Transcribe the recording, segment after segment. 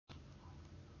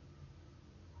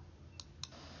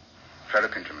Fellow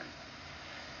countrymen,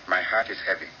 my heart is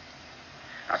heavy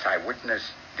as I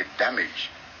witness the damage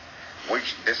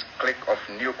which this clique of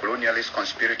neo-colonialist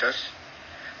conspirators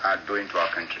are doing to our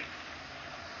country.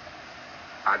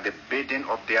 At the bidding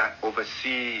of their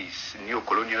overseas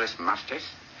neo-colonialist masters,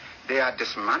 they are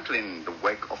dismantling the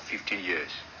work of 15 years.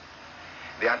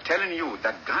 They are telling you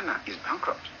that Ghana is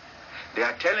bankrupt. They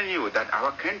are telling you that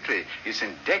our country is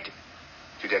in debt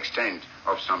to the extent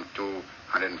of some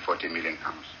 240 million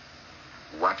pounds.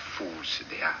 What fools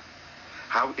they are.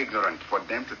 How ignorant for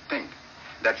them to think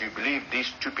that you believe these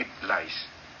stupid lies.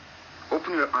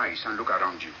 Open your eyes and look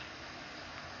around you.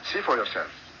 See for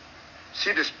yourself.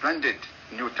 See the splendid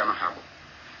new Tama Harbor.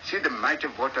 See the mighty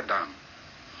water dam.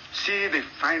 See the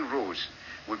fine roads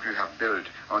which we have built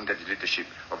under the leadership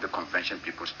of the Convention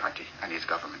People's Party and its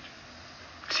government.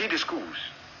 See the schools,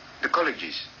 the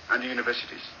colleges, and the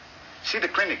universities. See the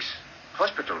clinics,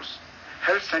 hospitals,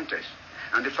 health centers,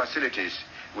 and the facilities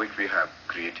which we have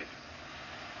created.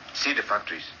 See the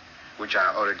factories which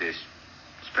are already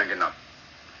springing up.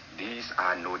 These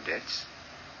are no debts.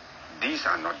 These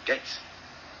are not debts.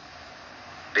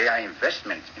 They are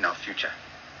investments in our future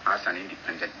as an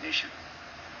independent nation.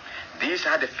 These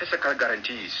are the physical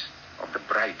guarantees of the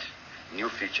bright new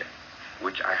future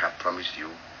which I have promised you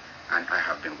and I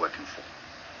have been working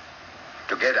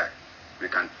for. Together, we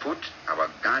can put our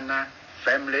Ghana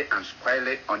firmly and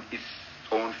squarely on its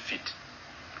own feet.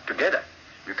 Together,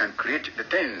 we can create the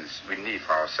things we need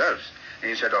for ourselves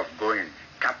instead of going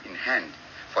cap in hand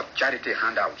for charity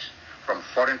handouts from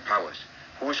foreign powers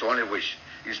whose only wish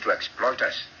is to exploit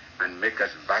us and make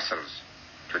us vassals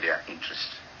to their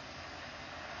interests.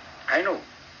 I know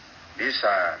these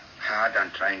are hard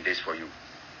and trying days for you.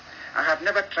 I have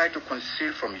never tried to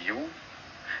conceal from you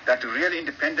that real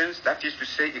independence, that is to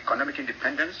say economic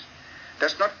independence,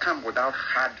 does not come without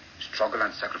hard struggle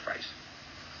and sacrifice.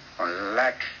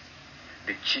 Unlike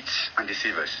the cheats and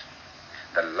deceivers,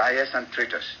 the liars and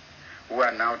traitors who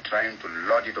are now trying to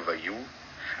lord it over you,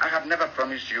 I have never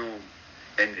promised you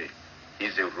any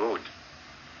easy road.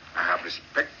 I have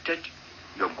respected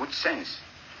your good sense,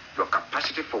 your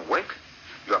capacity for work,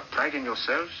 your pride in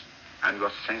yourselves, and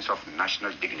your sense of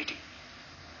national dignity.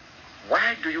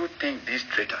 Why do you think these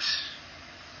traitors,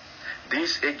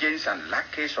 these agents and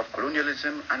lackeys of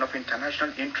colonialism and of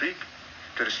international intrigue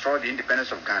to destroy the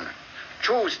independence of Ghana,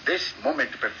 chose this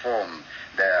moment to perform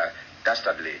their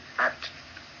dastardly act?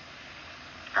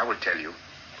 I will tell you,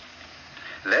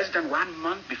 less than 1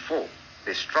 month before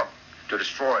they struck to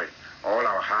destroy all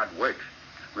our hard work,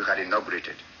 we had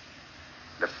inaugurated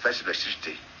the first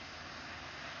electricity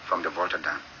from the Volta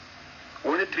Dam.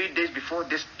 Only 3 days before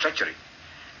this treachery,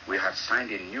 we had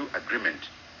signed a new agreement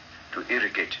to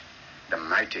irrigate the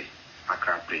mighty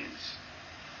Accra Plains.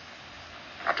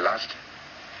 At last,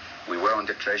 we were on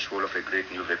the threshold of a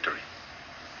great new victory.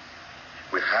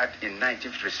 We had, in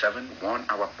 1957, won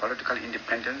our political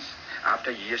independence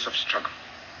after years of struggle.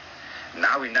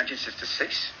 Now, in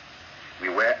 1966, we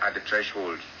were at the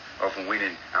threshold of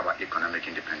winning our economic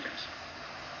independence.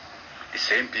 The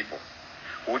same people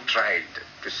who tried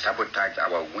to sabotage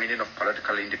our winning of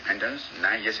political independence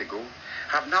 9 years ago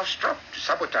have now struck to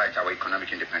sabotage our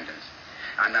economic independence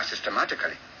and are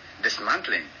systematically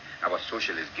dismantling our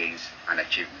socialist gains and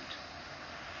achievement.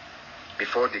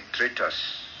 Before the traitors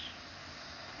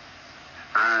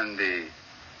and the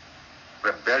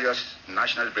rebellious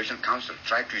National Liberation Council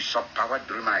tried to usurp power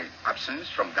during my absence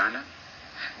from Ghana,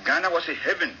 Ghana was a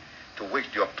haven to which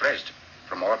the oppressed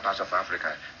from all parts of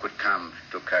Africa could come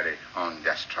to carry on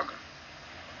their struggle.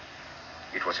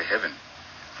 It was a haven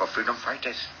for freedom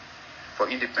fighters, for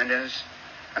independence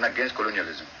and against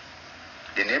colonialism.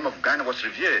 The name of Ghana was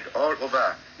revered all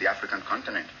over the African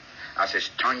continent as a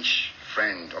staunch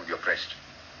friend of the oppressed.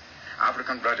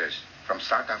 African brothers from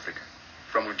South Africa,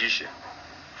 from Rhodesia,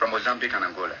 from Mozambique and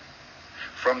Angola,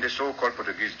 from the so-called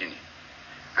Portuguese Guinea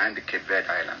and the Cape Verde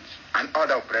Islands and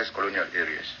other oppressed colonial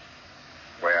areas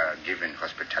were given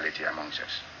hospitality amongst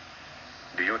us.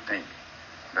 Do you think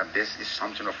that this is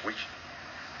something of which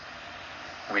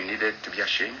we needed to be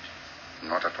ashamed?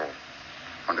 Not at all.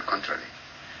 On the contrary,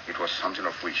 it was something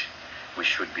of which we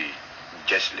should be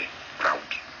justly proud.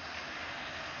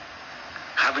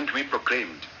 Haven't we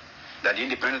proclaimed that the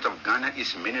independence of Ghana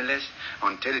is meaningless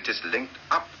until it is linked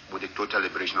up with the total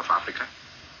liberation of Africa?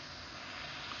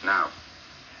 Now,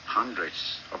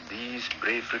 hundreds of these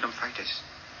brave freedom fighters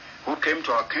who came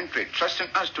to our country trusting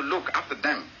us to look after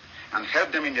them and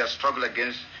help them in their struggle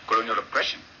against colonial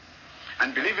oppression,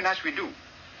 and believing as we do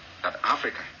that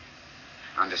Africa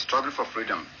and the struggle for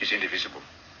freedom is indivisible.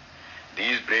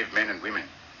 These brave men and women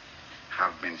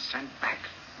have been sent back,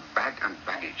 bag and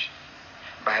baggage,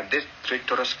 by this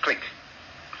traitorous clique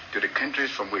to the countries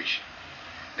from which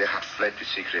they had fled to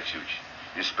seek refuge,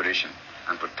 inspiration,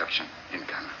 and protection in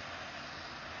Ghana.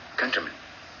 Countrymen,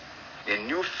 a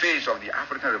new phase of the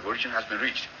African Revolution has been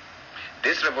reached.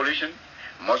 This revolution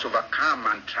must overcome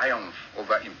and triumph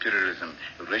over imperialism,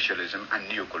 racialism, and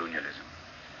neocolonialism.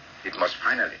 It must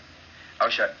finally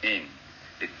usher in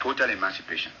the total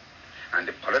emancipation and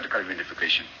the political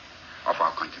unification of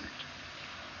our continent.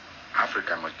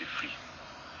 Africa must be free.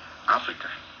 Africa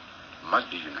must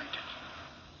be united.